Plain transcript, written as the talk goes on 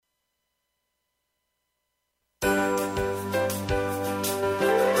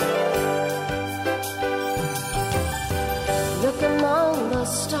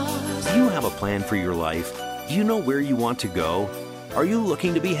plan for your life? Do you know where you want to go? Are you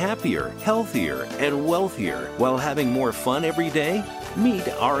looking to be happier, healthier, and wealthier while having more fun every day? Meet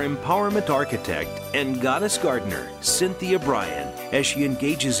our empowerment architect and goddess gardener, Cynthia Bryan, as she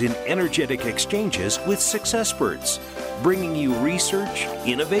engages in energetic exchanges with successperts, bringing you research,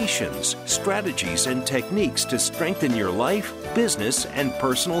 innovations, strategies, and techniques to strengthen your life, business, and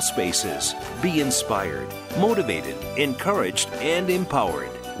personal spaces. Be inspired, motivated, encouraged, and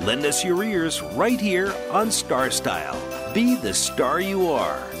empowered. Lend us your ears right here on Star Style. Be the star you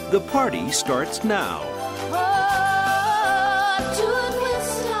are. The party starts now.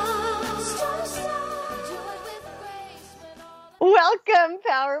 Welcome,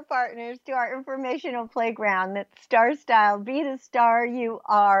 Power Partners, to our informational playground that's Star Style. Be the star you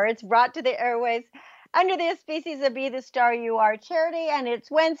are. It's brought to the airways under the auspices of Be the Star You Are charity, and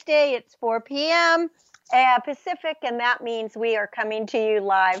it's Wednesday. It's 4 p.m. Pacific, and that means we are coming to you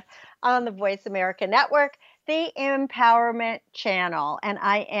live on the Voice America Network, the Empowerment Channel. And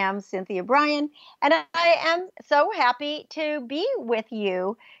I am Cynthia Bryan, and I am so happy to be with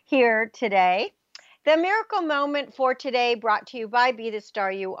you here today. The miracle moment for today, brought to you by Be the Star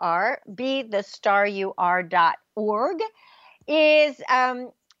You Are, BeTheStarYouAre.org, is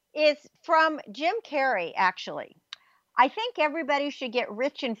from Jim Carrey, actually. I think everybody should get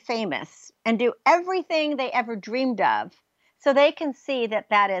rich and famous and do everything they ever dreamed of so they can see that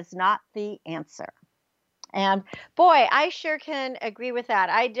that is not the answer. And boy, I sure can agree with that.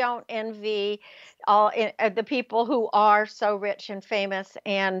 I don't envy all the people who are so rich and famous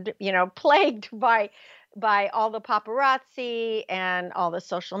and, plagued by all the paparazzi and all the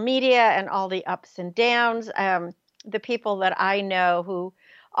social media and all the ups and downs. The people that I know who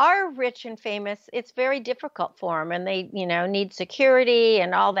are rich and famous, it's very difficult for them, and they, need security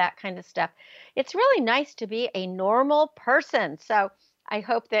and all that kind of stuff. It's really nice to be a normal person. So I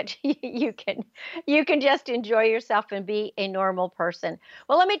hope that you can just enjoy yourself and be a normal person.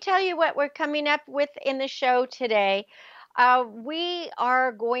 Well, let me tell you what we're coming up with in the show today. We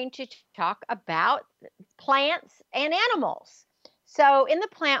are going to talk about plants and animals. So in the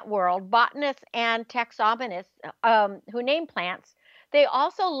plant world, botanists and taxonomists who name plants, they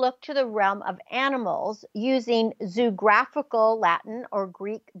also look to the realm of animals using zoographical Latin or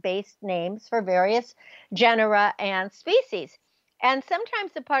Greek-based names for various genera and species. And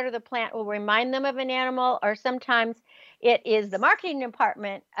sometimes the part of the plant will remind them of an animal, or sometimes it is the marketing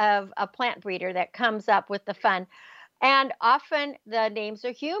department of a plant breeder that comes up with the fun. And often the names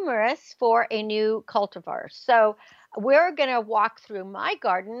are humorous for a new cultivar. So we're going to walk through my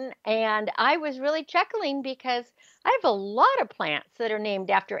garden, and I was really chuckling because I have a lot of plants that are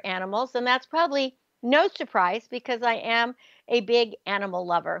named after animals, and that's probably no surprise because I am a big animal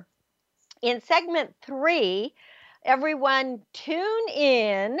lover. In segment 3, everyone tune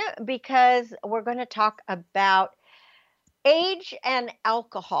in because we're going to talk about age and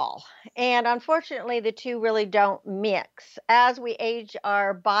alcohol. And unfortunately, the two really don't mix. As we age,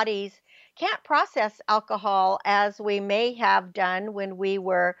 our bodies can't process alcohol as we may have done when we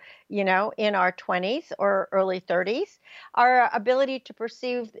were, in our 20s or early 30s. Our ability to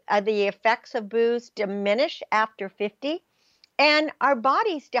perceive the effects of booze diminish after 50. And our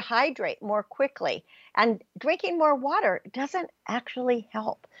bodies dehydrate more quickly, and drinking more water doesn't actually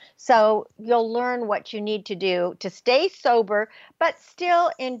help. So you'll learn what you need to do to stay sober, but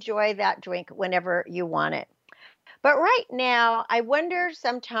still enjoy that drink whenever you want it. But right now, I wonder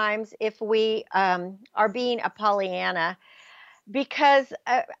sometimes if we are being a Pollyanna, because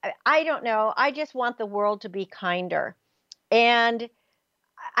I don't know, I just want the world to be kinder. And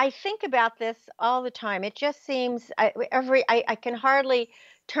I think about this all the time. It just seems I can hardly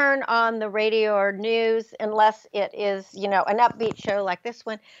turn on the radio or news unless it is, an upbeat show like this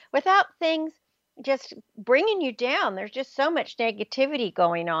one, without things just bringing you down. There's just so much negativity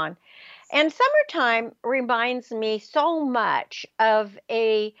going on. And summertime reminds me so much of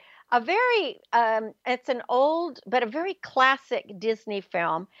a very, it's an old, but a very classic Disney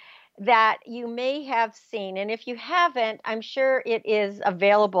film that you may have seen. And if you haven't, I'm sure it is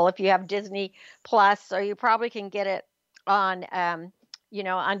available if you have Disney Plus, or you probably can get it on, on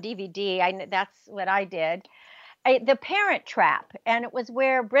DVD. That's what I did. The Parent Trap, and it was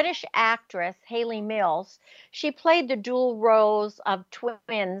where British actress Hayley Mills, she played the dual roles of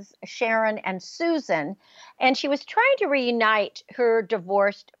twins Sharon and Susan, and she was trying to reunite her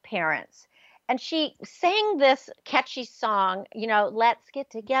divorced parents. And she sang this catchy song, let's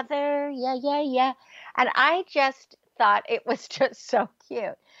get together, yeah, yeah, yeah. And I just thought it was just so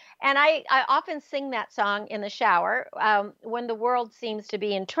cute. And I often sing that song in the shower when the world seems to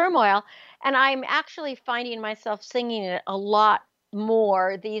be in turmoil. And I'm actually finding myself singing it a lot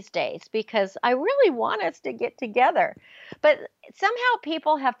more these days because I really want us to get together. But somehow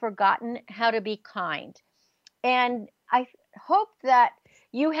people have forgotten how to be kind. And I hope that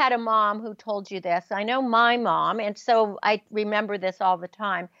you had a mom who told you this. I know my mom, and so I remember this all the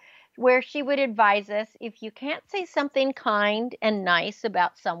time, where she would advise us if you can't say something kind and nice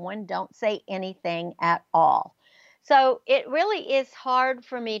about someone, don't say anything at all. So it really is hard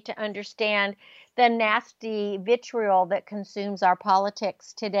for me to understand the nasty vitriol that consumes our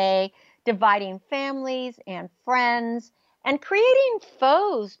politics today, dividing families and friends and creating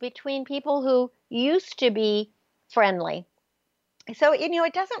foes between people who used to be friendly. So,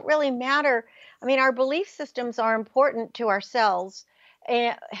 it doesn't really matter. I mean, our belief systems are important to ourselves.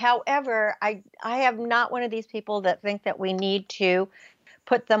 However, I am not one of these people that think that we need to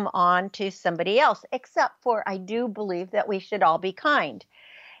put them on to somebody else, except for I do believe that we should all be kind.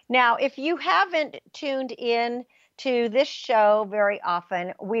 Now, if you haven't tuned in to this show very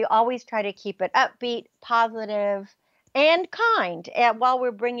often, we always try to keep it upbeat, positive, and kind while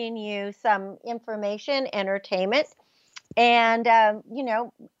we're bringing you some information, entertainment, and,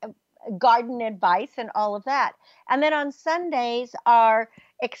 garden advice and all of that. And then on Sundays are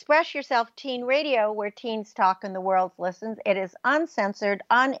Express Yourself Teen Radio, where teens talk and the world listens. It is uncensored,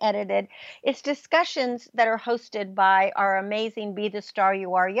 unedited. It's discussions that are hosted by our amazing Be the Star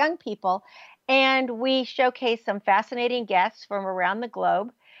You Are young people. And we showcase some fascinating guests from around the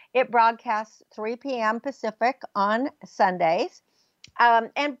globe. It broadcasts 3 p.m. Pacific on Sundays.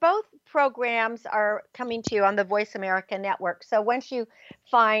 And both programs are coming to you on the Voice America Network. So once you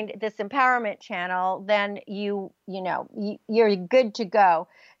find this empowerment channel, then you're good to go.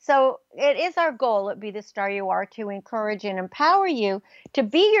 So it is our goal at Be the Star You Are to encourage and empower you to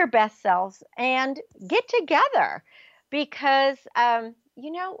be your best selves and get together, because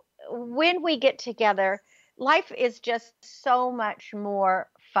when we get together, life is just so much more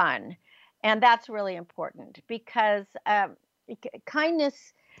fun, and that's really important because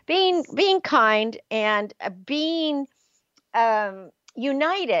kindness, being kind and being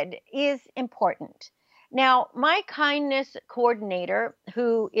united is important. Now, my kindness coordinator,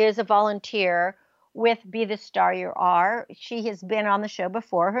 who is a volunteer with Be the Star You Are, she has been on the show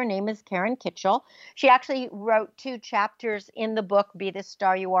before. Her name is Karen Kitchell. She actually wrote 2 chapters in the book Be the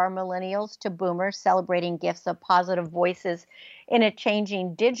Star You Are, Millennials to Boomers, Celebrating Gifts of Positive Voices in a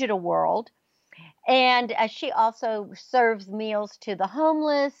Changing Digital World. And she also serves meals to the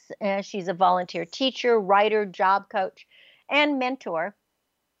homeless. She's a volunteer teacher, writer, job coach, and mentor.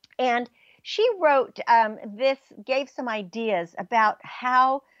 And she wrote gave some ideas about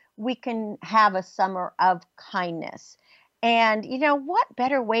how we can have a summer of kindness. And, what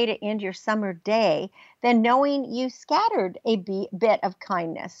better way to end your summer day than knowing you scattered a bit of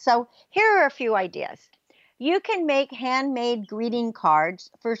kindness? So here are a few ideas. You can make handmade greeting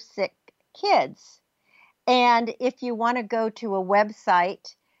cards for sick kids. And if you want to go to a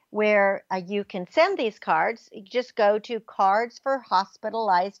website where you can send these cards, you just go to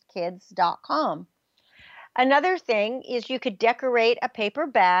cardsforhospitalizedkids.com. Another thing is you could decorate a paper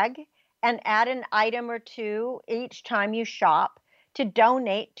bag and add an item or two each time you shop to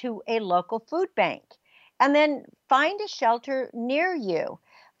donate to a local food bank. And then find a shelter near you.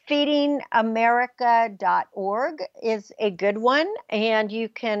 Feedingamerica.org is a good one, and you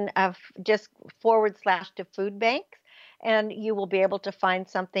can just / to food banks, and you will be able to find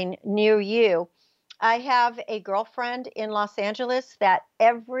something near you. I have a girlfriend in Los Angeles that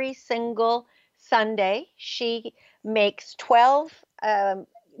every single Sunday she makes 12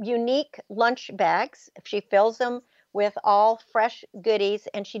 unique lunch bags. She fills them with all fresh goodies,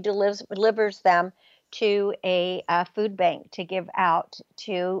 and she delivers them to a food bank to give out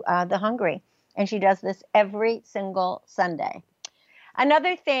to the hungry. And she does this every single Sunday.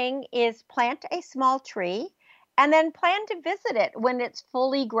 Another thing is plant a small tree and then plan to visit it when it's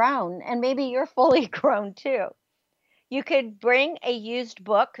fully grown. And maybe you're fully grown too. You could bring a used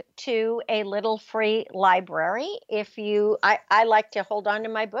book to a little free library. I like to hold on to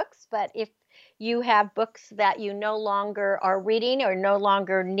my books, but if you have books that you no longer are reading or no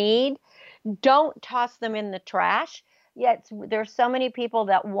longer need, don't toss them in the trash. Yet there's so many people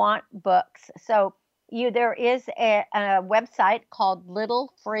that want books. So there is a website called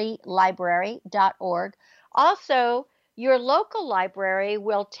littlefreelibrary.org. Also, your local library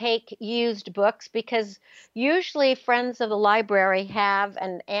will take used books because usually Friends of the Library have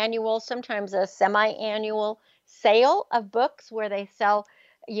an annual, sometimes a semi-annual sale of books where they sell,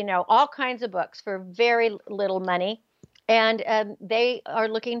 all kinds of books for very little money. And they are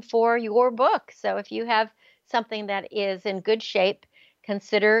looking for your book. So if you have something that is in good shape,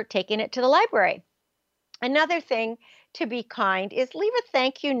 consider taking it to the library. Another thing to be kind is leave a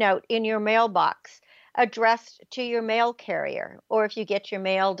thank you note in your mailbox addressed to your mail carrier. Or if you get your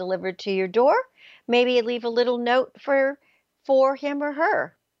mail delivered to your door, maybe leave a little note for him or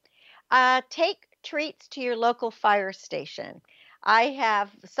her. Take treats to your local fire station. I have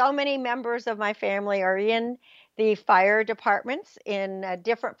so many members of my family are in the fire departments, in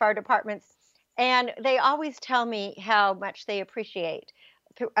different fire departments, and they always tell me how much they appreciate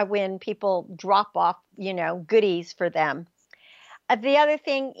when people drop off, goodies for them. The other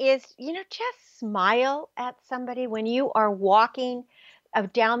thing is, just smile at somebody when you are walking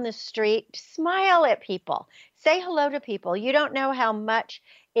down the street. Smile at people. Say hello to people. You don't know how much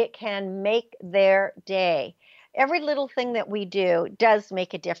it can make their day. Every little thing that we do does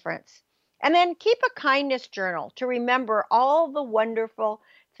make a difference. And then keep a kindness journal to remember all the wonderful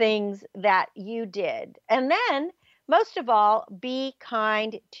things that you did. And then, most of all, be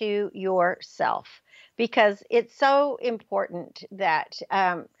kind to yourself, because it's so important that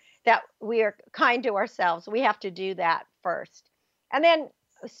that we are kind to ourselves. We have to do that first. And then,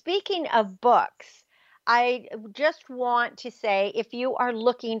 speaking of books, I just want to say, if you are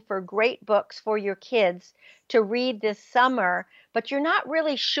looking for great books for your kids to read this summer, but you're not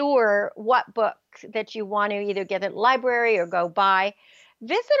really sure what book that you want to either get at the library or go buy,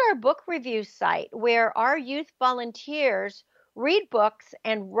 visit our book review site where our youth volunteers read books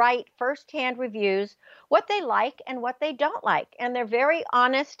and write firsthand reviews, what they like and what they don't like. And they're very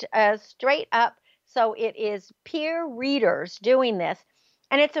honest, straight up. So it is peer readers doing this.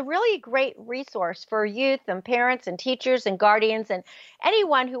 And it's a really great resource for youth and parents and teachers and guardians and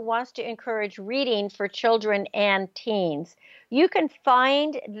anyone who wants to encourage reading for children and teens. You can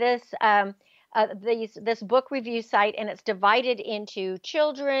find this this book review site, and it's divided into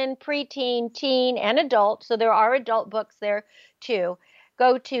children, preteen, teen, and adult. So there are adult books there too.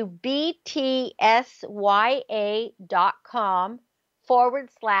 Go to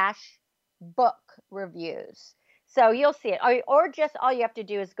btsya.com/book reviews. So you'll see it, or just all you have to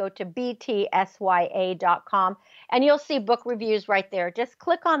do is go to btsya.com and you'll see book reviews right there. Just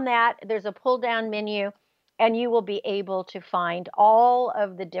click on that. There's a pull down menu and you will be able to find all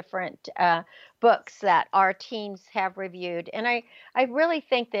of the different books that our teens have reviewed. And I really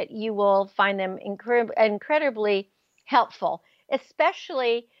think that you will find them incredibly helpful,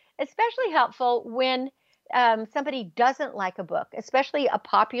 especially helpful when somebody doesn't like a book, especially a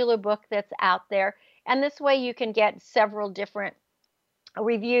popular book that's out there. And this way you can get several different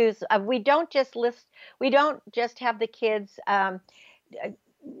reviews. We don't just have the kids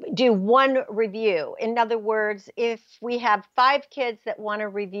do one review. In other words, if we have 5 kids that want to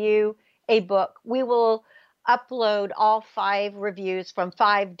review a book, we will upload all 5 reviews from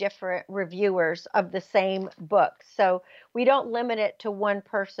 5 different reviewers of the same book. So we don't limit it to one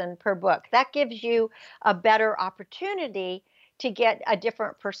person per book. That gives you a better opportunity to get a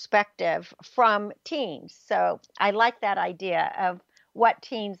different perspective from teens. So I like that idea of what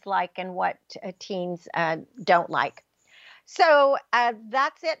teens like and what teens don't like. So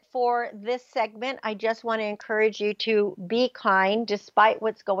that's it for this segment. I just want to encourage you to be kind despite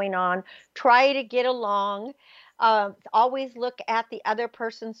what's going on. Try to get along. Always look at the other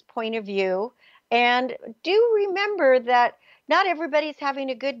person's point of view. And do remember that not everybody's having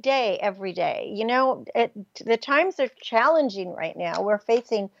a good day every day. The times are challenging right now. We're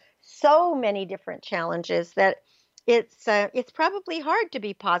facing so many different challenges that it's probably hard to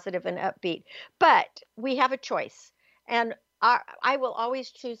be positive and upbeat. But we have a choice. And I will always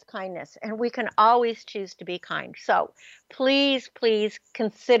choose kindness, and we can always choose to be kind. So please, please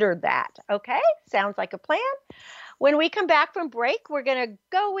consider that. Okay? Sounds like a plan. When we come back from break, we're going to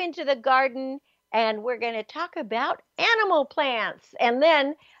go into the garden and we're going to talk about animal plants. And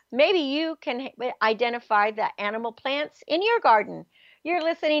then maybe you can identify the animal plants in your garden. You're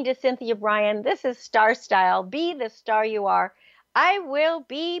listening to Cynthia Bryan. This is Star Style. Be the star you are. I will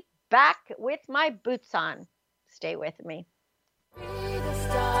be back with my boots on. Stay with me. Be the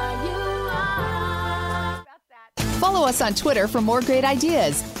star you are. Follow us on Twitter for more great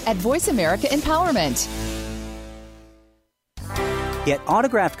ideas at Voice America Empowerment. Get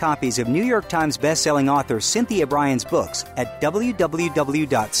autographed copies of New York Times bestselling author Cynthia Bryan's books at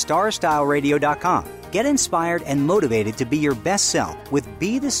www.starstyleradio.com. Get inspired and motivated to be your best self with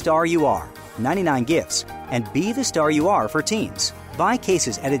Be the Star You Are, 99 gifts, and Be the Star You Are for teens. Buy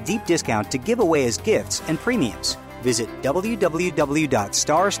cases at a deep discount to give away as gifts and premiums. Visit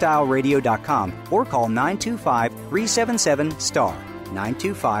www.starstyleradio.com or call 925-377-STAR.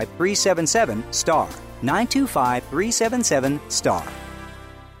 925-377-STAR. 925-377-STAR.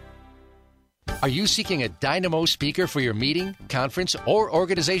 Are you seeking a dynamo speaker for your meeting, conference, or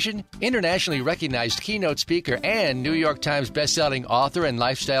organization? Internationally recognized keynote speaker and New York Times bestselling author and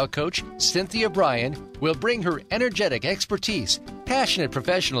lifestyle coach Cynthia Bryan will bring her energetic expertise, passionate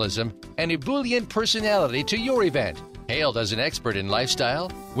professionalism, and ebullient personality to your event. Hailed as an expert in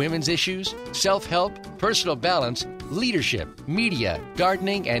lifestyle, women's issues, self-help, personal balance, leadership, media,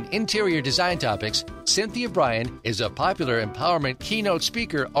 gardening, and interior design topics, Cynthia Bryan is a popular empowerment keynote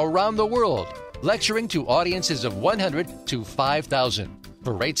speaker around the world, lecturing to audiences of 100 to 5,000.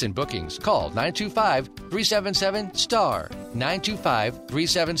 For rates and bookings, call 925-377-STAR,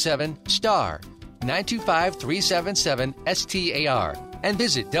 925-377-STAR, 925-377-STAR, and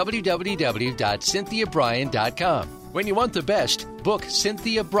visit www.cynthiabryan.com. When you want the best, book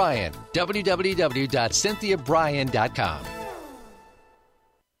Cynthia Bryan, www.cynthiabryan.com.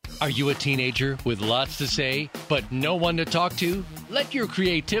 Are you a teenager with lots to say, but no one to talk to? Let your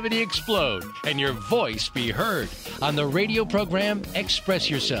creativity explode and your voice be heard on the radio program Express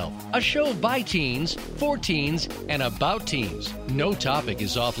Yourself, a show by teens, for teens, and about teens. No topic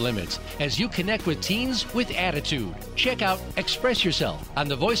is off limits as you connect with teens with attitude. Check out Express Yourself on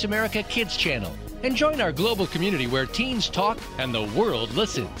the Voice America Kids channel. And join our global community where teens talk and the world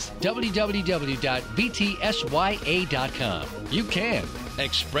listens. www.btsya.com. You can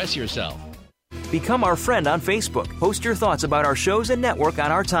express yourself. Become our friend on Facebook. Post your thoughts about our shows and network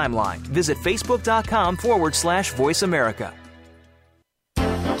on our timeline. Visit facebook.com/Voice America.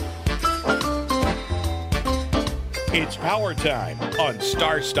 It's power time on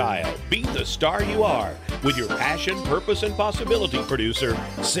Star Style. Be the star you are with your passion, purpose, and possibility producer,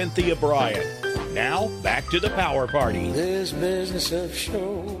 Cynthia Bryan. Now, back to the Power Party. This business of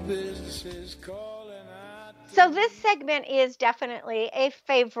show business is calling out. So this segment is definitely a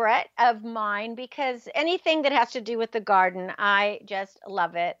favorite of mine because anything that has to do with the garden, I just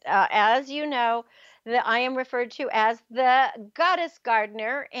love it. As you know, I am referred to as the goddess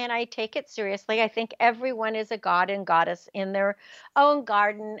gardener, and I take it seriously. I think everyone is a god and goddess in their own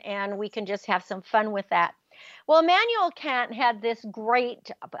garden, and we can just have some fun with that. Well, Immanuel Kant had this great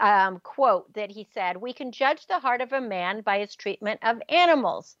quote that he said, "We can judge the heart of a man by his treatment of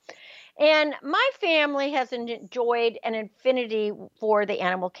animals." And my family has enjoyed an infinity for the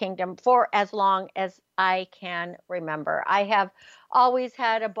animal kingdom for as long as I can remember. I have always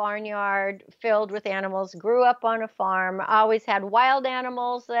had a barnyard filled with animals, grew up on a farm, always had wild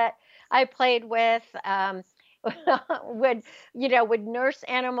animals that I played with, would nurse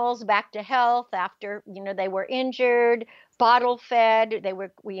animals back to health after, they were injured, bottle fed, they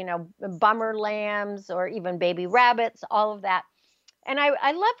were, bummer lambs or even baby rabbits, all of that. And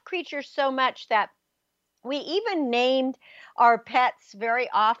I love creatures so much that we even named our pets very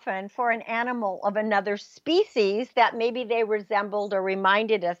often for an animal of another species that maybe they resembled or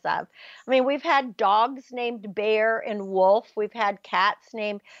reminded us of. I mean, we've had dogs named Bear and Wolf. We've had cats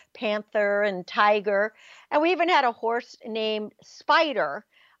named Panther and Tiger. And we even had a horse named Spider,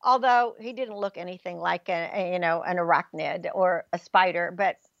 although he didn't look anything like an arachnid or a spider.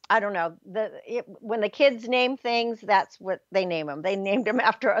 But I don't know. When the kids name things, that's what they name them. They named them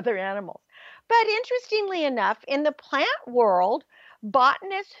after other animals. But interestingly enough, in the plant world,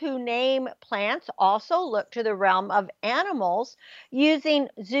 botanists who name plants also look to the realm of animals using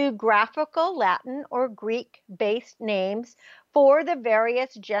zoographical Latin or Greek-based names for the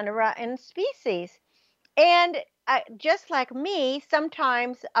various genera and species. And just like me,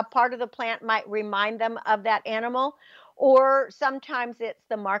 sometimes a part of the plant might remind them of that animal, or sometimes it's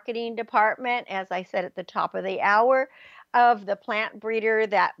the marketing department, as I said at the top of the hour, of the plant breeder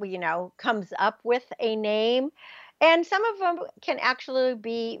that, comes up with a name. And some of them can actually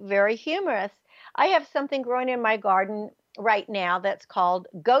be very humorous. I have something growing in my garden right now that's called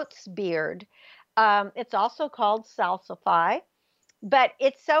goat's beard. It's also called salsify. But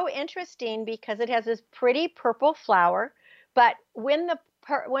it's so interesting because it has this pretty purple flower. But when the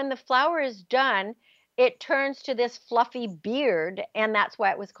flower is done, it turns to this fluffy beard, and that's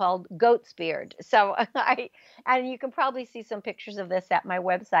why it was called goat's beard. So and you can probably see some pictures of this at my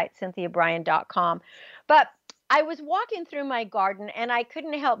website, cynthiabryan.com. But I was walking through my garden, and I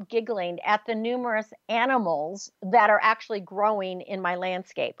couldn't help giggling at the numerous animals that are actually growing in my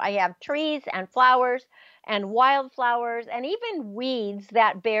landscape. I have trees and flowers and wildflowers and even weeds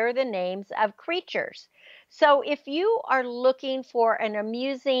that bear the names of creatures. So if you are looking for an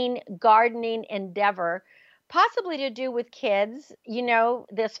amusing gardening endeavor, possibly to do with kids,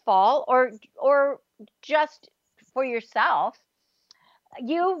 this fall, or just for yourself,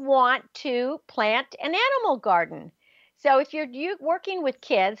 you want to plant an animal garden. So if you're working with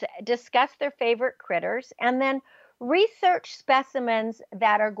kids, discuss their favorite critters and then research specimens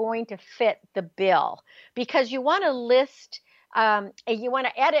that are going to fit the bill, because you want to list, you want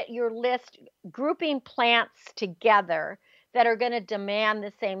to edit your list grouping plants together that are going to demand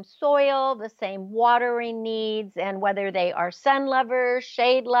the same soil, the same watering needs, and whether they are sun lovers,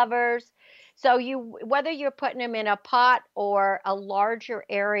 shade lovers. So whether you're putting them in a pot or a larger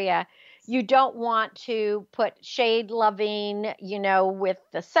area, you don't want to put shade loving, with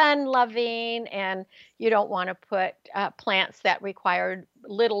the sun loving, and you don't want to put plants that require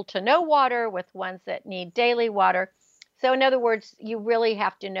little to no water with ones that need daily water. So in other words, you really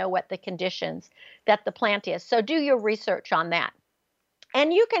have to know what the conditions that the plant is. So do your research on that.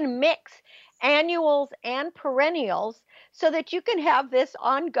 And you can mix annuals and perennials so that you can have this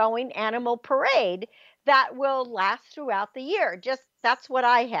ongoing animal parade that will last throughout the year. Just that's what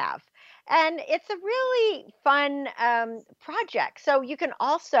I have. And it's a really fun project. So you can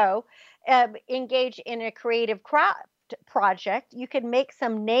also engage in a creative craft project. You can make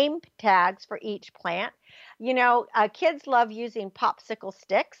some name tags for each plant. Kids love using popsicle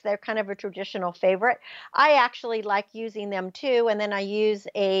sticks. They're kind of a traditional favorite. I actually like using them too. And then I use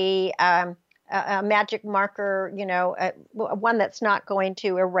a magic marker, one that's not going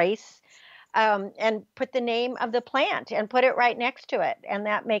to erase, and put the name of the plant and put it right next to it. And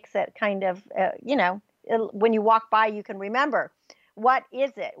that makes it kind of, when you walk by, you can remember, what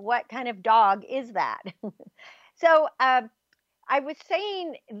is it? What kind of dog is that? So I was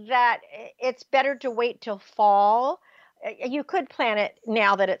saying that it's better to wait till fall. You could plant it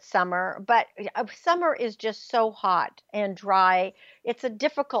now that it's summer, but summer is just so hot and dry. It's a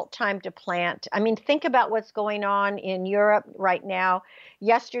difficult time to plant. I mean, think about what's going on in Europe right now.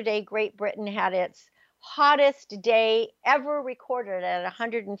 Yesterday, Great Britain had its hottest day ever recorded at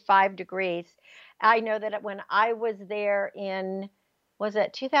 105 degrees. I know that when I was there was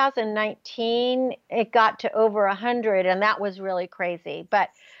it 2019, it got to over 100, and that was really crazy. But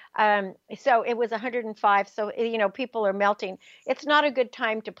so it was 105. So, people are melting. It's not a good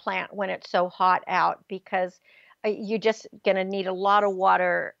time to plant when it's so hot out, because you're just going to need a lot of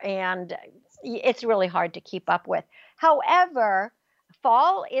water, and it's really hard to keep up with. However,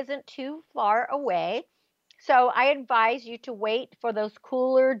 fall isn't too far away. So I advise you to wait for those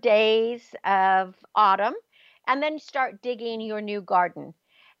cooler days of autumn and then start digging your new garden.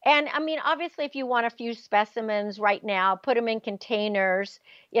 And I mean, obviously, if you want a few specimens right now, put them in containers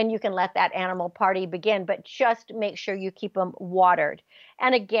and you can let that animal party begin, but just make sure you keep them watered.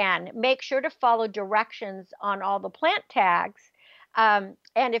 And again, make sure to follow directions on all the plant tags. And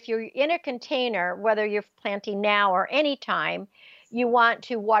if you're in a container, whether you're planting now or anytime, you want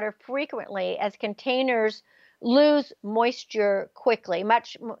to water frequently, as containers lose moisture quickly,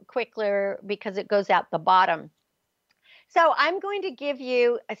 much quicker, because it goes out the bottom. So I'm going to give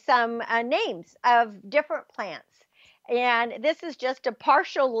you some names of different plants. And this is just a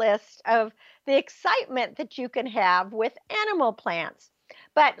partial list of the excitement that you can have with animal plants.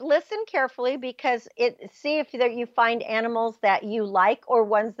 But listen carefully, because see if you find animals that you like or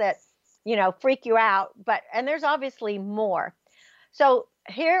ones that, freak you out. And there's obviously more. So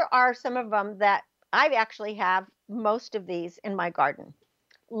here are some of them that I actually have most of these in my garden.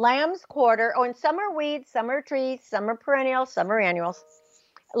 Lamb's quarter. Oh, and some are weeds, some are trees, some are perennials, some are annuals.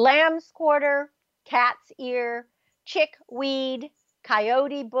 Lamb's quarter, cat's ear, chickweed,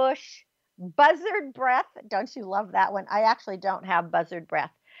 coyote bush, buzzard breath. Don't you love that one? I actually don't have buzzard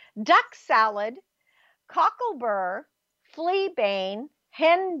breath. Duck salad, cocklebur, fleabane,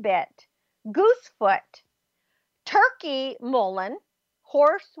 henbit, goosefoot, turkey mullein,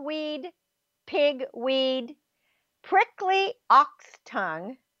 horseweed, pigweed, prickly ox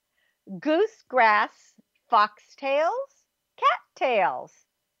tongue, goosegrass, foxtails, cattails,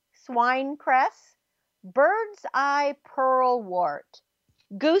 swinecress, bird's eye pearlwort,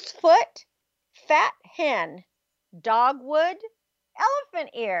 goosefoot, fat hen, dogwood, elephant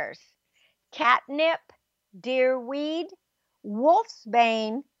ears, catnip, deerweed,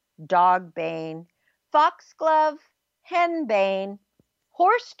 wolfsbane, dogbane, foxglove, henbane,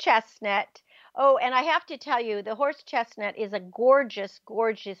 horse chestnut. Oh, and I have to tell you, the horse chestnut is a gorgeous,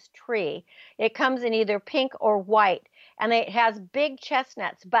 gorgeous tree. It comes in either pink or white, and it has big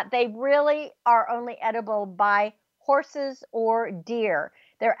chestnuts, but they really are only edible by horses or deer.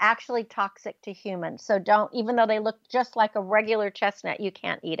 They're actually toxic to humans. So even though they look just like a regular chestnut, you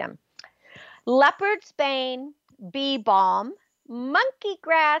can't eat them. Leopard's bane, bee balm, monkey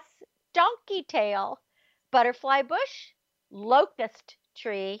grass, donkey tail, butterfly bush, locust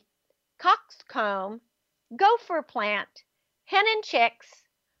tree, coxcomb, gopher plant, hen and chicks,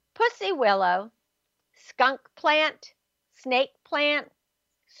 pussy willow, skunk plant, snake plant,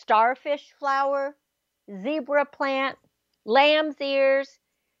 starfish flower, zebra plant, lamb's ears,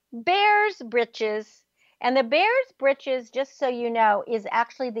 bear's breeches. And the bear's breeches, just so you know, is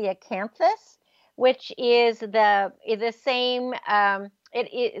actually the acanthus, which is the same.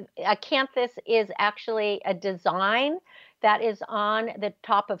 Acanthus is actually a design that is on the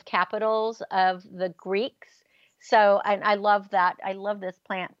top of capitals of the Greeks. So, and I love that. I love this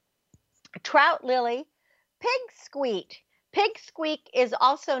plant. Trout lily, pig squeak. Pig squeak is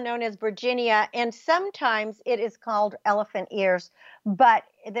also known as Virginia, and sometimes it is called elephant ears, but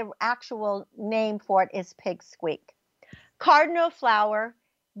the actual name for it is pig squeak. Cardinal flower,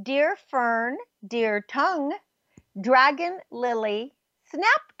 deer fern, deer tongue, dragon lily,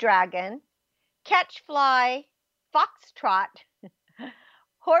 snapdragon, catchfly, foxtrot,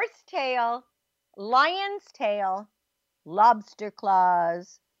 horsetail, lion's tail, lobster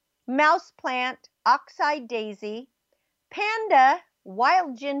claws, mouse plant, oxeye daisy, panda,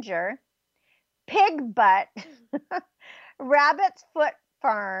 wild ginger, pig butt, rabbit's foot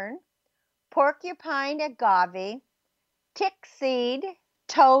fern, porcupine agave, tick seed,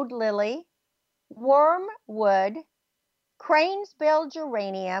 toad lily, wormwood, crane's bill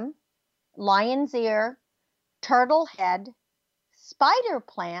geranium, lion's ear, turtle head, spider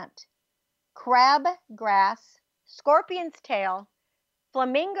plant, crab grass, scorpion's tail,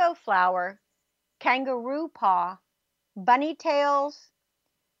 flamingo flower, kangaroo paw, bunny tails,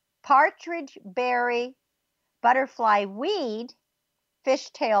 partridge berry, butterfly weed,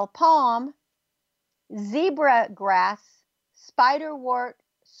 fishtail palm, zebra grass, spiderwort,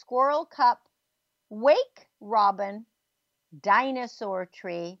 squirrel cup, wake robin, dinosaur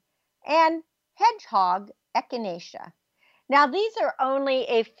tree, and hedgehog echinacea. Now, these are only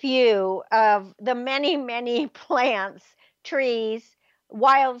a few of the many, many plants, trees,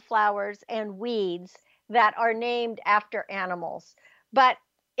 wildflowers, and weeds that are named after animals. But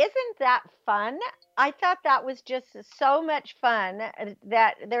isn't that fun? I thought that was just so much fun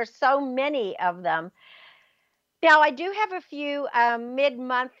that there's so many of them. Now, I do have a few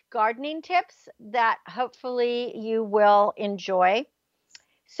mid-month gardening tips that hopefully you will enjoy.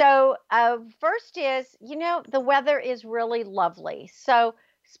 So, first is, the weather is really lovely. So,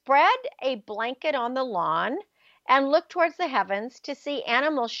 spread a blanket on the lawn and look towards the heavens to see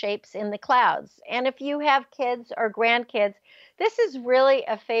animal shapes in the clouds. And if you have kids or grandkids, this is really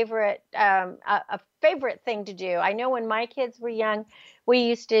a favorite thing to do. I know when my kids were young, we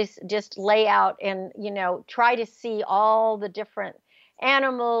used to just lay out and, try to see all the different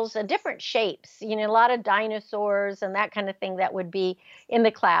animals and different shapes, a lot of dinosaurs and that kind of thing that would be in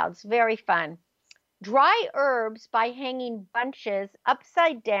the clouds. Very fun. Dry herbs by hanging bunches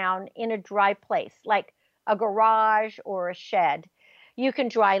upside down in a dry place, like a garage or a shed. You can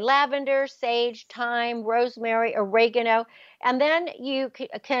dry lavender, sage, thyme, rosemary, oregano, and then you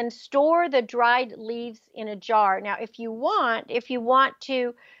can store the dried leaves in a jar. Now, if you want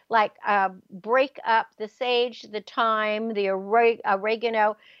to break up the sage, the thyme, the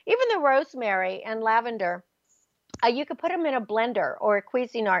oregano, even the rosemary and lavender, you could put them in a blender or a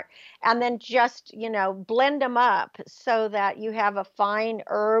Cuisinart and then just, blend them up so that you have a fine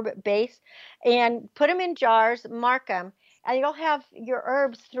herb base and put them in jars, mark them, and you'll have your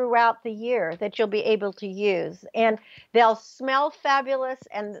herbs throughout the year that you'll be able to use. And they'll smell fabulous,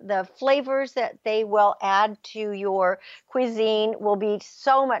 and the flavors that they will add to your cuisine will be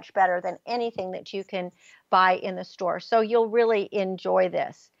so much better than anything that you can buy in the store. So you'll really enjoy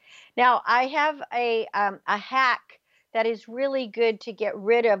this. Now, I have a hack that is really good to get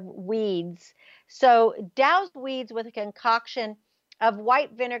rid of weeds. So douse weeds with a concoction of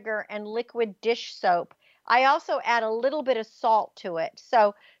white vinegar and liquid dish soap. I also add a little bit of salt to it.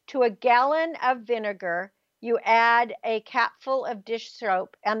 So to a gallon of vinegar, you add a capful of dish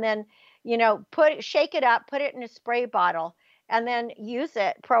soap, and then, shake it up, put it in a spray bottle, and then use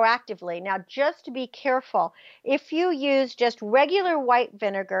it proactively. Now, just to be careful, if you use just regular white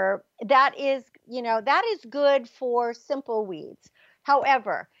vinegar, that is good for simple weeds.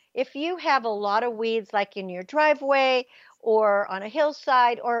 However, if you have a lot of weeds like in your driveway or on a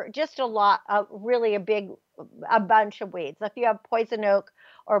hillside, or just a bunch of weeds, if you have poison oak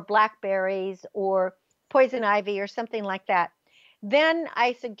or blackberries or poison ivy or something like that, then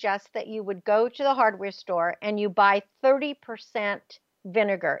I suggest that you would go to the hardware store and you buy 30%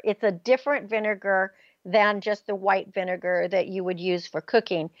 vinegar. It's a different vinegar than just the white vinegar that you would use for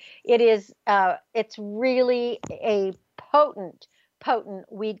cooking. It's really a potent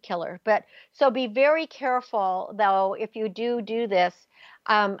weed killer. But so be very careful, though, if you do this.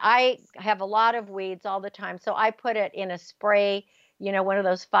 I have a lot of weeds all the time, so I put it in a spray, one of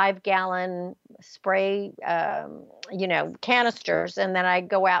those 5-gallon spray, canisters, and then I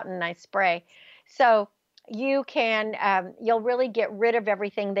go out and I spray. So you can, you'll really get rid of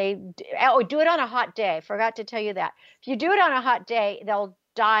everything. Oh, do it on a hot day. Forgot to tell you that. If you do it on a hot day, they'll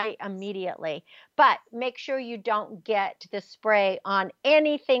die immediately. But make sure you don't get the spray on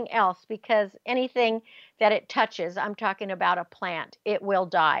anything else, because anything that it touches, I'm talking about a plant, it will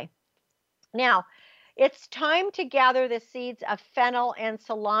die. Now, it's time to gather the seeds of fennel and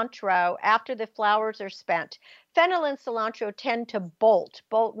cilantro after the flowers are spent. Fennel and cilantro tend to bolt.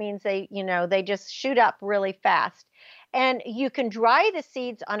 Bolt means they just shoot up really fast. And you can dry the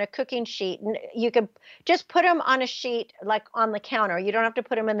seeds on a cooking sheet. And you can just put them on a sheet like on the counter. You don't have to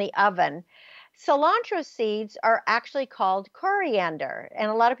put them in the oven. Cilantro seeds are actually called coriander,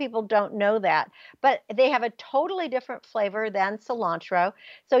 and a lot of people don't know that, but they have a totally different flavor than cilantro.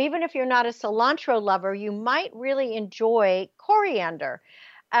 So even if you're not a cilantro lover, you might really enjoy coriander.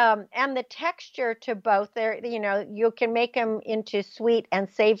 And the texture to both, you can make them into sweet and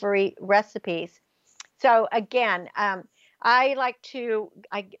savory recipes. So again, I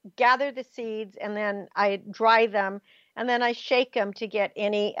gather the seeds and then I dry them and then I shake them to get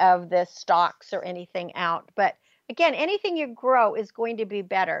any of the stalks or anything out. But again, anything you grow is going to be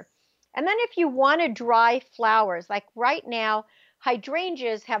better. And then if you want to dry flowers, like right now,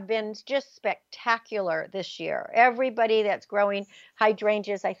 hydrangeas have been just spectacular this year. Everybody that's growing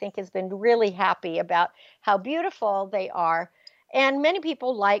hydrangeas, I think, has been really happy about how beautiful they are. And many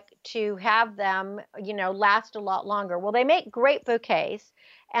people like to have them, last a lot longer. Well, they make great bouquets.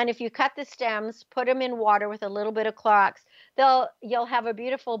 And if you cut the stems, put them in water with a little bit of Clorox, you'll have a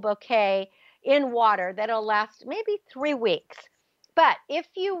beautiful bouquet in water that'll last maybe 3 weeks. But if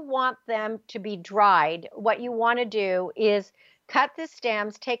you want them to be dried, what you want to do is cut the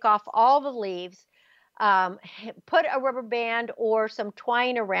stems, take off all the leaves, put a rubber band or some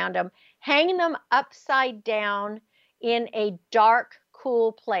twine around them, hang them upside down in a dark,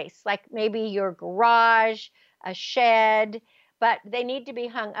 cool place, like maybe your garage, a shed, but they need to be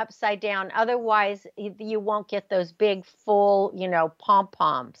hung upside down. Otherwise, you won't get those big, full,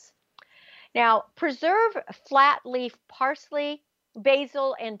 pom-poms. Now, preserve flat leaf parsley,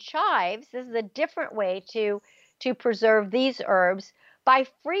 basil, and chives. This is a different way to preserve these herbs by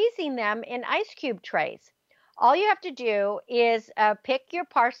freezing them in ice cube trays. All you have to do is pick your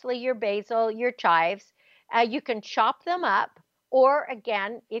parsley, your basil, your chives. You can chop them up, or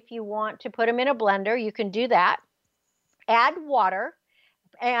again, if you want to put them in a blender, you can do that. Add water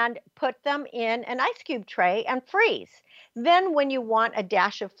and put them in an ice cube tray and freeze. Then when you want a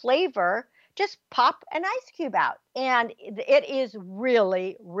dash of flavor, just pop an ice cube out, and it is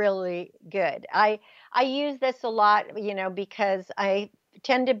really, really good. I use this a lot, because I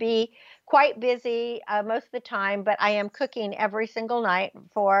tend to be quite busy most of the time, but I am cooking every single night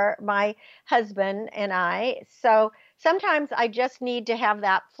for my husband and I. So sometimes I just need to have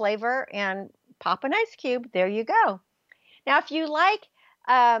that flavor and pop an ice cube. There you go. Now, if you like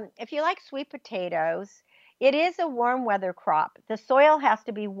sweet potatoes, it is a warm weather crop. The soil has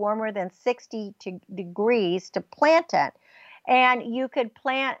to be warmer than 60 degrees to plant it. And you could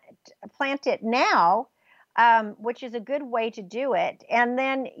plant it now, which is a good way to do it. And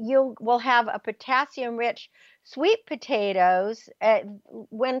then will have a potassium-rich sweet potatoes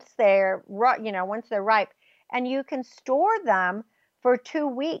once they're ripe. And you can store them for 2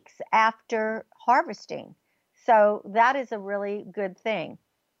 weeks after harvesting. So that is a really good thing.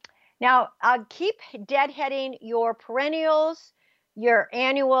 Now, keep deadheading your perennials, your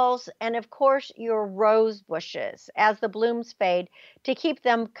annuals, and of course your rose bushes as the blooms fade, to keep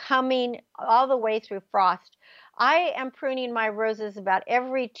them coming all the way through frost. I am pruning my roses about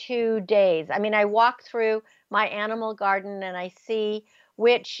every 2 days. I mean, I walk through my animal garden and I see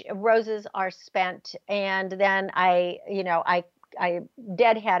which roses are spent, and then I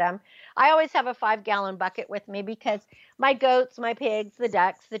deadhead them. I always have a 5-gallon bucket with me because my goats, my pigs, the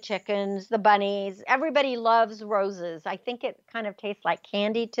ducks, the chickens, the bunnies, everybody loves roses. I think it kind of tastes like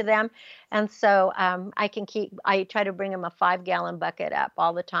candy to them. And so I try to bring them a 5-gallon bucket up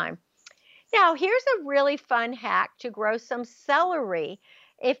all the time. Now, here's a really fun hack to grow some celery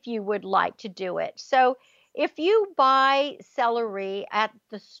if you would like to do it. So if you buy celery at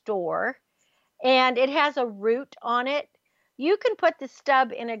the store and it has a root on it, you can put the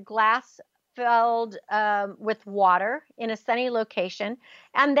stub in a glass filled with water in a sunny location.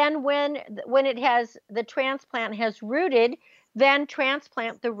 And then when the transplant has rooted, then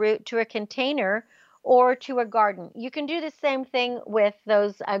transplant the root to a container or to a garden. You can do the same thing with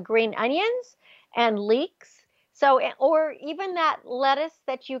those green onions and leeks. So, or even that lettuce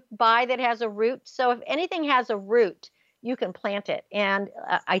that you buy that has a root. So if anything has a root, you can plant it. And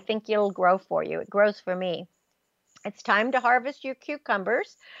I think it'll grow for you. It grows for me. It's time to harvest your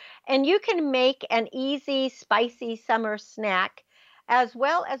cucumbers. And you can make an easy, spicy summer snack as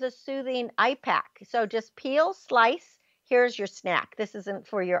well as a soothing eye pack. So just peel, slice. Here's your snack. This isn't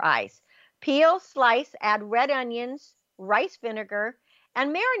for your eyes. Peel, slice, add red onions, rice vinegar,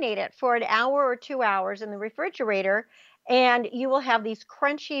 and marinate it for an hour or 2 hours in the refrigerator. And you will have these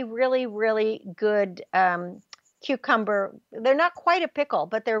crunchy, really, really good cucumber. They're not quite a pickle,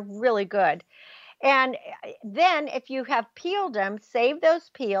 but they're really good. And then if you have peeled them, save those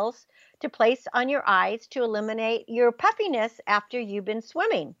peels to place on your eyes to eliminate your puffiness after you've been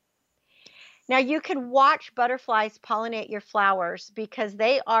swimming. Now you can watch butterflies pollinate your flowers because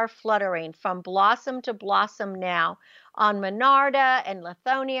they are fluttering from blossom to blossom now on Monarda and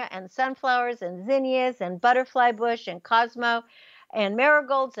Lithonia and sunflowers and zinnias and butterfly bush and cosmo and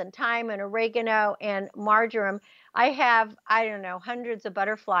marigolds and thyme and oregano and marjoram. I have, I don't know, hundreds of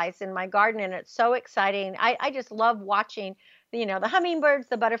butterflies in my garden, and it's so exciting. I just love watching, the hummingbirds,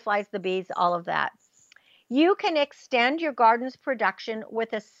 the butterflies, the bees, all of that. You can extend your garden's production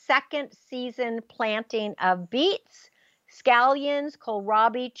with a second season planting of beets, scallions,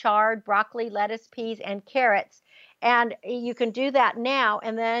 kohlrabi, chard, broccoli, lettuce, peas, and carrots. And you can do that now,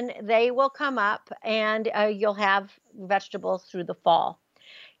 and then they will come up, and you'll have vegetables through the fall.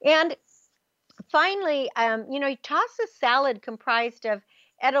 And finally, you toss a salad comprised of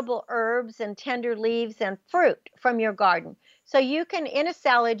edible herbs and tender leaves and fruit from your garden. So you can, in a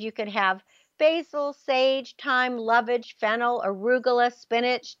salad, you can have basil, sage, thyme, lovage, fennel, arugula,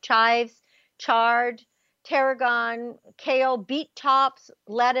 spinach, chives, chard, tarragon, kale, beet tops,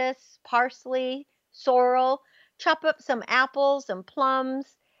 lettuce, parsley, sorrel. Chop up some apples and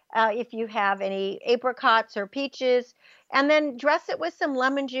plums if you have any apricots or peaches, and then dress it with some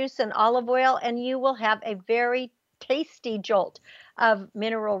lemon juice and olive oil, and you will have a very tasty jolt of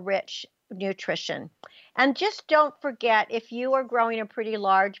mineral-rich nutrition. And just don't forget, if you are growing a pretty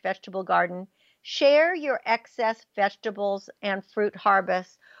large vegetable garden, share your excess vegetables and fruit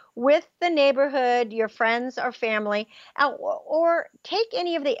harvests with the neighborhood, your friends or family, or take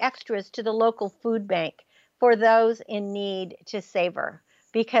any of the extras to the local food bank for those in need to savor,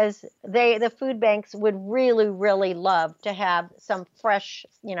 because the food banks would really, really love to have some fresh,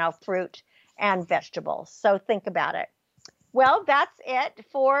 fruit and vegetables. So think about it. Well, that's it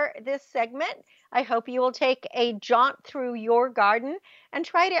for this segment. I hope you will take a jaunt through your garden and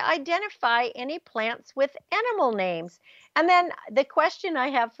try to identify any plants with animal names. And then the question I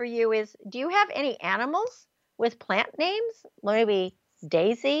have for you is, do you have any animals with plant names? Maybe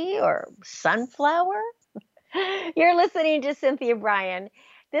daisy or sunflower? You're listening to Cynthia Bryan.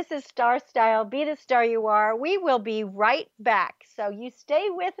 This is Star Style, Be the Star You Are. We will be right back. So you stay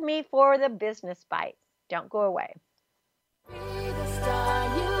with me for the business bite. Don't go away. Be the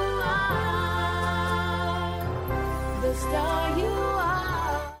star you are. The star you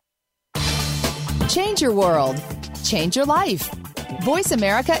are. Change your world. Change your life.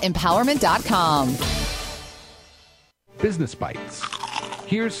 VoiceAmericaEmpowerment.com. Business Bites.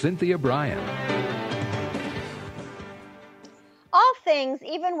 Here's Cynthia Bryan. All things,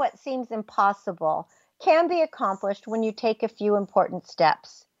 even what seems impossible, can be accomplished when you take a few important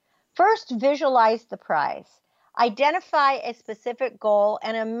steps. First, visualize the prize. Identify a specific goal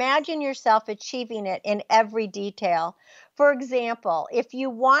and imagine yourself achieving it in every detail. For example, if you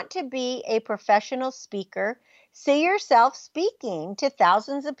want to be a professional speaker, see yourself speaking to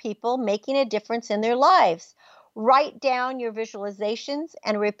thousands of people, making a difference in their lives. Write down your visualizations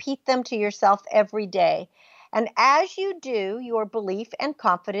and repeat them to yourself every day. And as you do, your belief and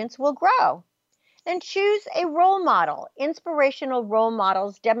confidence will grow. Then choose a role model. Inspirational role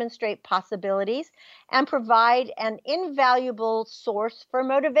models demonstrate possibilities and provide an invaluable source for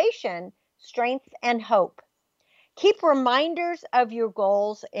motivation, strength, and hope. Keep reminders of your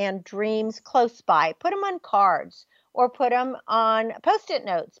goals and dreams close by. Put them on cards or put them on Post-it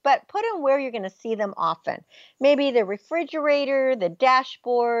notes, but put them where you're going to see them often. Maybe the refrigerator, the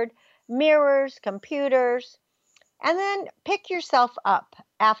dashboard, mirrors, computers. And then pick yourself up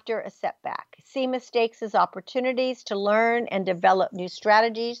after a setback. See mistakes as opportunities to learn and develop new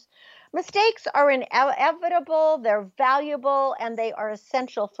strategies. Mistakes are inevitable, they're valuable, and they are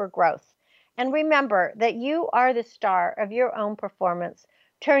essential for growth. And remember that you are the star of your own performance.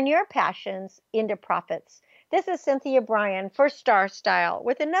 Turn your passions into profits. This is Cynthia Bryan for Star Style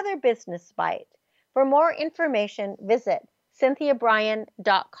with another business bite. For more information, visit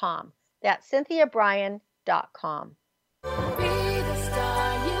CynthiaBryan.com. That's CynthiaBryan.com. Be the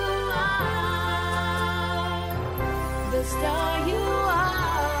star you are. The star you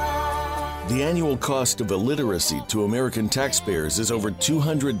are. The annual cost of illiteracy to American taxpayers is over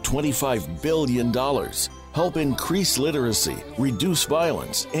 $225 billion. Help increase literacy, reduce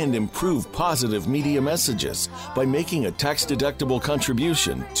violence, and improve positive media messages by making a tax-deductible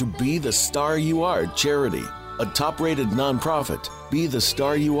contribution to Be the Star You Are charity. A top-rated nonprofit, Be the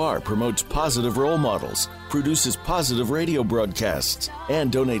Star You Are promotes positive role models, produces positive radio broadcasts,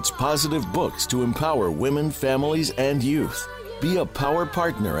 and donates positive books to empower women, families, and youth. Be a power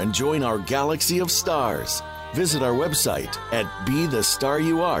partner and join our galaxy of stars. Visit our website at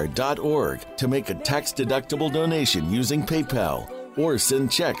BeTheStarYouAre.org to make a tax-deductible donation using PayPal or send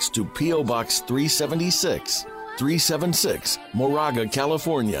checks to P.O. Box 376, Moraga,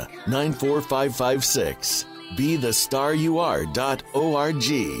 California, 94556.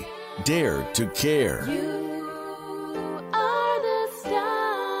 BeTheStarYouAre.org. Dare to care.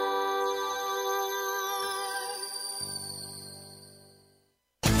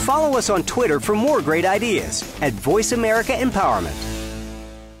 Follow us on Twitter for more great ideas at Voice America Empowerment.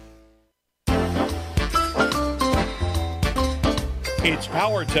 It's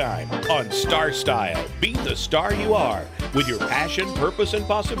power time on Star Style. Be the star you are with your passion, purpose, and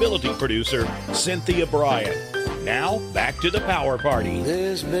possibility producer, Cynthia Bryan. Now, back to the power party.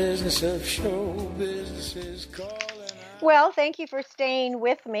 This business of show business is calling. Well, thank you for staying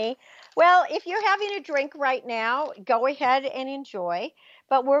with me. Well, if you're having a drink right now, go ahead and enjoy.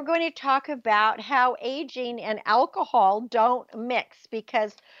 But we're going to talk about how aging and alcohol don't mix,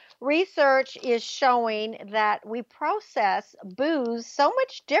 because research is showing that we process booze so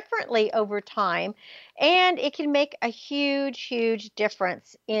much differently over time, and it can make a huge, huge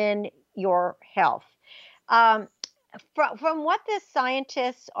difference in your health. From what the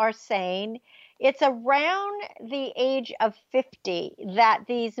scientists are saying, it's around the age of 50 that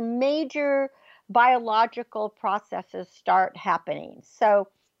these major biological processes start happening. So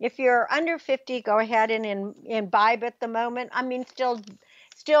if you're under 50, go ahead and imbibe at the moment. I mean,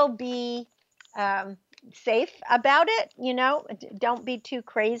 still be safe about it, don't be too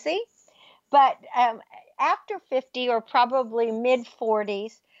crazy. But after 50 or probably mid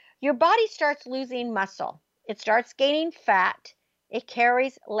 40s, your body starts losing muscle. It starts gaining fat. It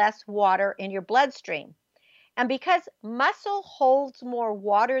carries less water in your bloodstream. And because muscle holds more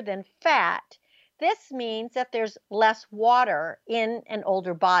water than fat, this means that there's less water in an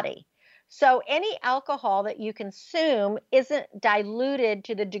older body. So any alcohol that you consume isn't diluted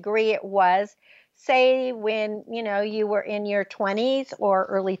to the degree it was, say, when you were in your 20s or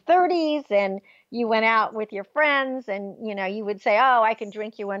early 30s and you went out with your friends and you would say, oh, I can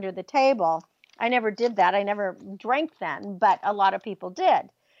drink you under the table. I never did that. I never drank then, but a lot of people did.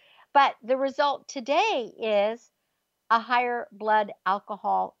 But the result today is a higher blood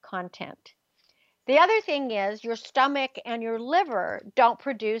alcohol content. The other thing is your stomach and your liver don't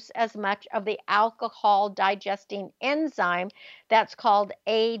produce as much of the alcohol digesting enzyme that's called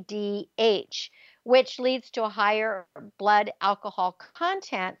ADH, which leads to a higher blood alcohol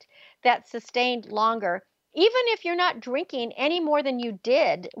content that's sustained longer, even if you're not drinking any more than you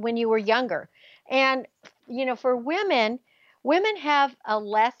did when you were younger. And, for women have a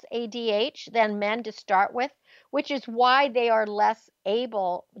less ADH than men to start with, which is why they are less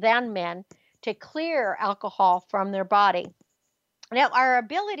able than men to clear alcohol from their body. Now, our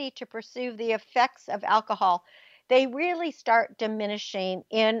ability to perceive the effects of alcohol, they really start diminishing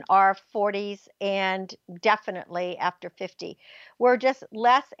in our 40s and definitely after 50. We're just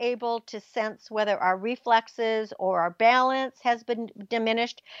less able to sense whether our reflexes or our balance has been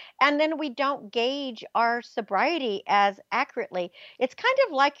diminished, and then we don't gauge our sobriety as accurately. It's kind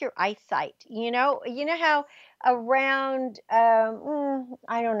of like your eyesight. You know how around,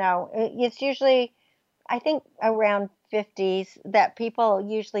 I don't know, it's usually, I think around 50s that people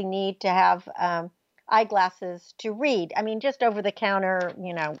usually need to have eyeglasses to read. I mean, just over the counter,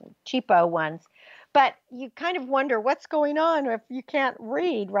 cheapo ones. But you kind of wonder what's going on if you can't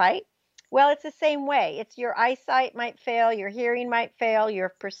read, right? Well, it's the same way. It's your eyesight might fail, your hearing might fail,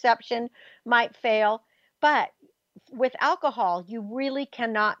 your perception might fail. But with alcohol, you really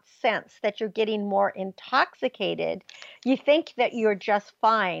cannot sense that you're getting more intoxicated. You think that you're just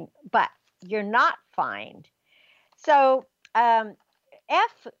fine, but you're not fine. So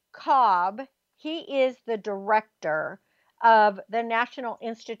F. Cobb, he is the director of the National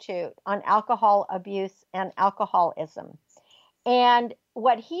Institute on Alcohol Abuse and Alcoholism. And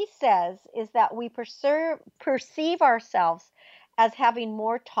what he says is that we perceive ourselves as having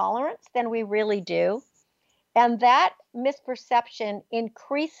more tolerance than we really do. And that misperception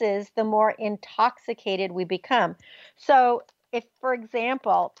increases the more intoxicated we become. So if, for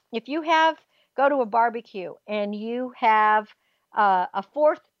example, if you go to a barbecue and you have a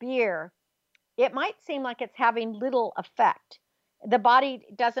fourth beer, it might seem like it's having little effect. the body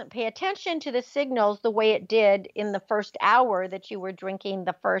doesn't pay attention to the signals the way it did in the first hour that you were drinking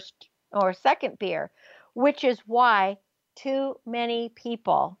the first or second beer, which is why too many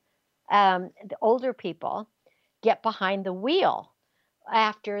people, the older people, get behind the wheel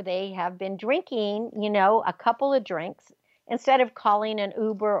after they have been drinking, a couple of drinks instead of calling an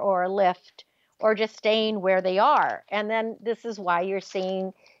Uber or a Lyft or just staying where they are. And then this is why you're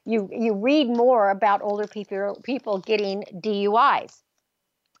seeing, you read more about older people getting DUIs.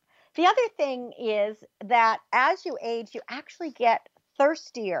 The other thing is that as you age, you actually get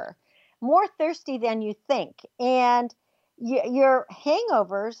thirstier, more thirsty than you think. And your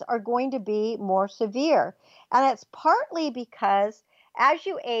hangovers are going to be more severe. And that's partly because as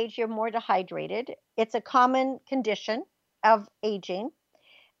you age, you're more dehydrated. It's a common condition of aging,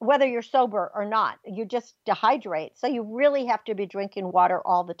 whether you're sober or not. You just dehydrate. So you really have to be drinking water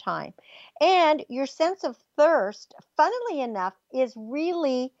all the time. And your sense of thirst, funnily enough, is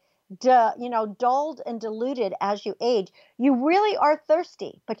really dulled and diluted as you age. You really are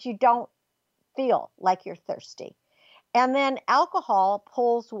thirsty, but you don't feel like you're thirsty. And then alcohol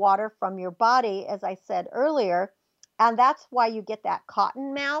pulls water from your body, as I said earlier, and that's why you get that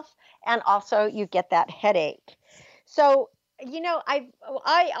cotton mouth, and also you get that headache. So,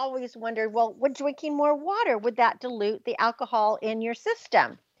 I always wondered, well, would drinking more water, would that dilute the alcohol in your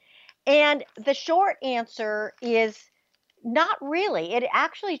system? And the short answer is not really. It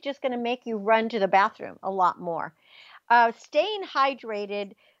actually is just going to make you run to the bathroom a lot more. Staying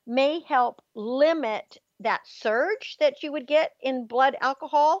hydrated may help limit that surge that you would get in blood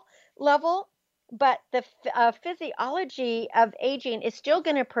alcohol level, but the physiology of aging is still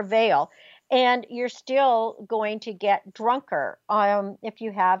going to prevail, and you're still going to get drunker if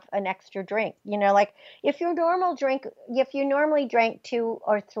you have an extra drink. Like if you normally drank 2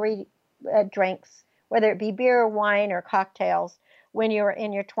 or 3 drinks, whether it be beer or wine or cocktails, when you were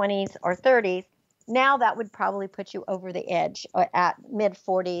in your 20s or 30s, now that would probably put you over the edge at mid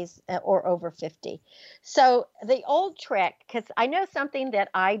 40s or over 50. So the old trick, because I know something that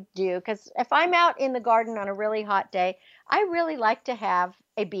I do, because if I'm out in the garden on a really hot day, I really like to have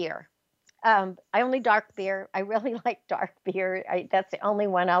a beer. I only dark beer. I really like dark beer. That's the only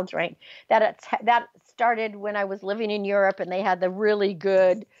one I'll drink. That started when I was living in Europe, and they had the really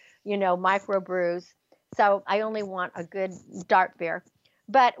good, microbrews. So I only want a good dark beer.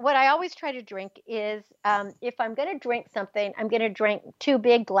 But what I always try to drink is, if I'm going to drink something, I'm going to drink 2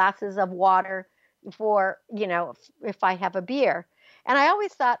 big glasses of water for, if I have a beer. And I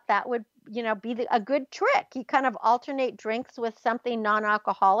always thought that would, be a good trick. You kind of alternate drinks with something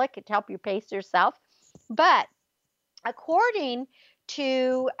non-alcoholic to help you pace yourself. But according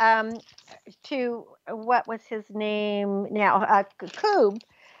to what was his name now, Koob,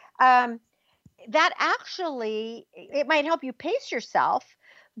 that actually, it might help you pace yourself,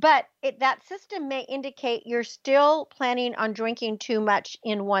 but that system may indicate you're still planning on drinking too much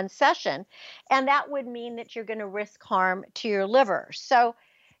in one session, and that would mean that you're going to risk harm to your liver. So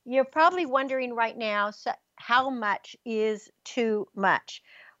you're probably wondering right now, how much is too much?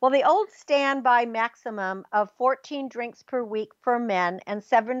 Well, the old standby maximum of 14 drinks per week for men and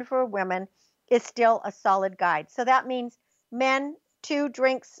 7 for women is still a solid guide. So that means men, 2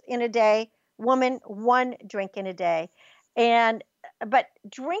 drinks in a day, woman, 1 drink in a day. But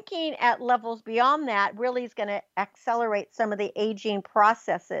drinking at levels beyond that really is going to accelerate some of the aging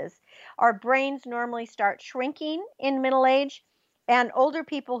processes. Our brains normally start shrinking in middle age, and older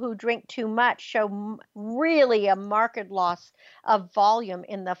people who drink too much show really a marked loss of volume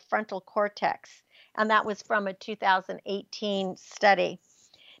in the frontal cortex. And that was from a 2018 study.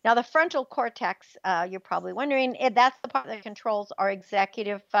 Now, the frontal cortex, you're probably wondering, that's the part that controls our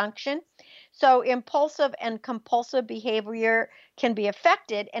executive function. So impulsive and compulsive behavior can be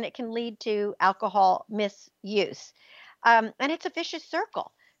affected, and it can lead to alcohol misuse. And it's a vicious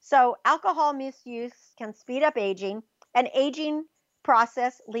circle. So alcohol misuse can speed up aging. An aging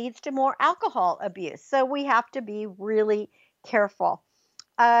process leads to more alcohol abuse. So we have to be really careful.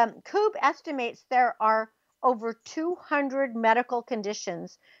 Koob estimates there are over 200 medical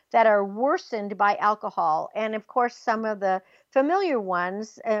conditions that are worsened by alcohol. And of course, some of the familiar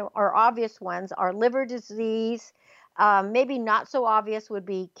ones or obvious ones are liver disease. Maybe not so obvious would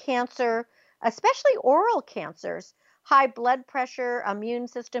be cancer, especially oral cancers, high blood pressure, immune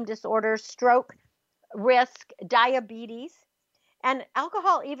system disorders, stroke risk, diabetes. And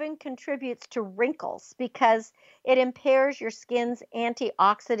alcohol even contributes to wrinkles because it impairs your skin's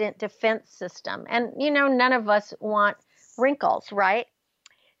antioxidant defense system. And, none of us want wrinkles, right?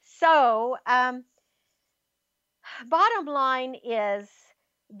 So, bottom line is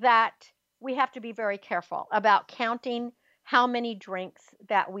that we have to be very careful about counting how many drinks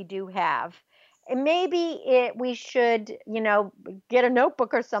that we do have. And maybe we should, get a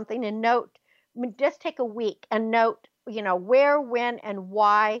notebook or something and note, just take a week and note, where, when, and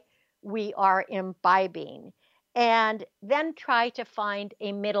why we are imbibing. And then try to find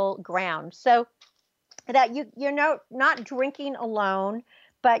a middle ground. So that you're not drinking alone,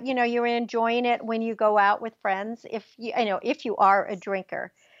 but you're enjoying it when you go out with friends, if you are a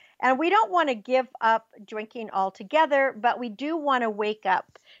drinker. And we don't want to give up drinking altogether, but we do want to wake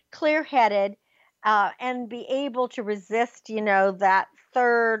up clear-headed, and be able to resist that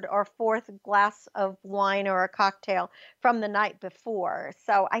third or fourth glass of wine or a cocktail from the night before.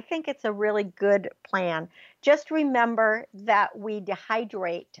 So I think it's a really good plan. Just remember that we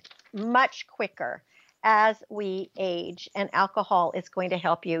dehydrate much quicker as we age, and alcohol is going to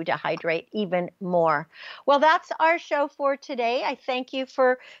help you dehydrate even more. Well, that's our show for today. I thank you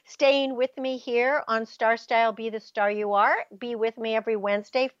for staying with me here on Star Style Be the Star You Are. Be with me every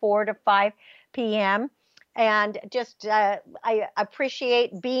Wednesday, 4 to 5 p.m. And just I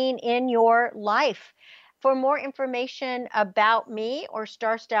appreciate being in your life. For more information about me or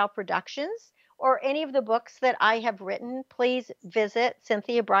Star Style Productions, or any of the books that I have written, please visit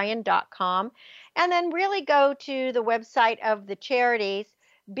CynthiaBryan.com, and then really go to the website of the charities,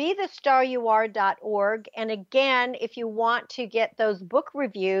 bethestaryouare.org. And again, if you want to get those book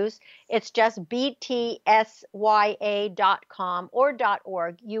reviews, it's just btsya.com or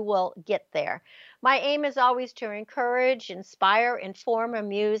 .org. You will get there. My aim is always to encourage, inspire, inform,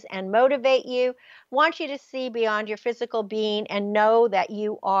 amuse, and motivate you. Want you to see beyond your physical being and know that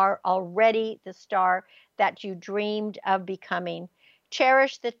you are already the star that you dreamed of becoming.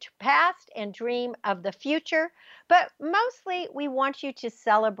 Cherish the past and dream of the future, but mostly we want you to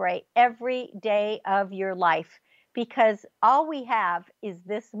celebrate every day of your life, because all we have is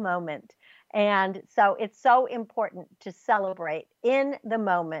this moment. And so it's so important to celebrate in the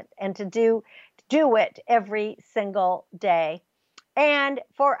moment and to do it every single day. And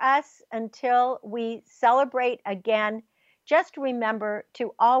for us, until we celebrate again, just remember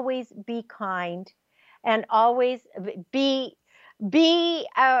to always be kind and always be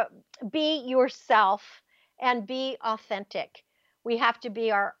yourself and be authentic. We have to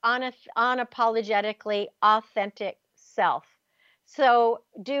be our unapologetically authentic self. So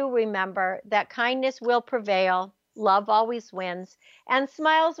do remember that kindness will prevail, love always wins, and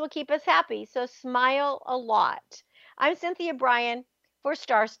smiles will keep us happy. So smile a lot. I'm Cynthia Bryan for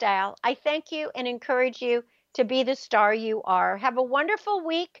Star Style. I thank you and encourage you to be the star you are. Have a wonderful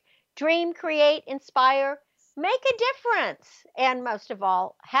week. Dream, create, inspire, make a difference. And most of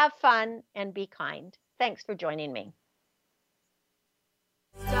all, have fun and be kind. Thanks for joining me.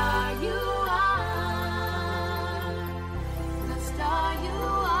 Star you are, the star you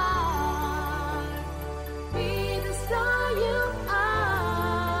are. Be the star you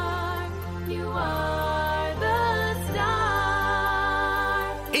are. You are the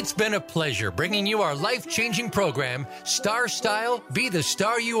star. It's been a pleasure bringing you our life-changing program, Star Style, Be the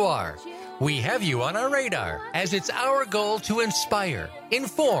Star You Are. We have you on our radar, as it's our goal to inspire,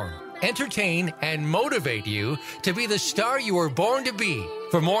 inform, entertain, and motivate you to be the star you were born to be.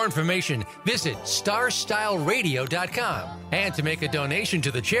 For more information, visit starstyleradio.com. And to make a donation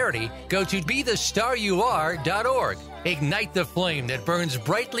to the charity, go to bethestaryouare.org. Ignite the flame that burns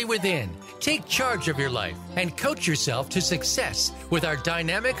brightly within. Take charge of your life and coach yourself to success with our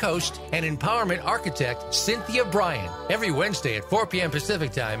dynamic host and empowerment architect, Cynthia Bryan, every Wednesday at 4 p.m.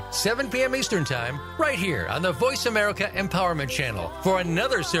 Pacific Time, 7 p.m. Eastern Time, right here on the Voice America Empowerment Channel for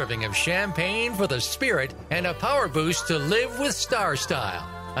another serving of champagne for the spirit and a power boost to live with Star Style.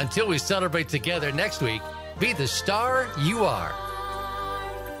 Until we celebrate together next week, be the star you are.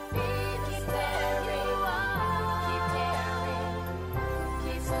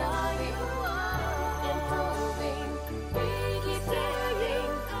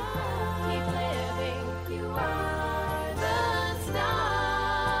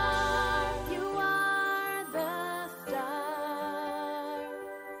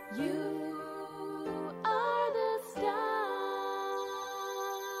 You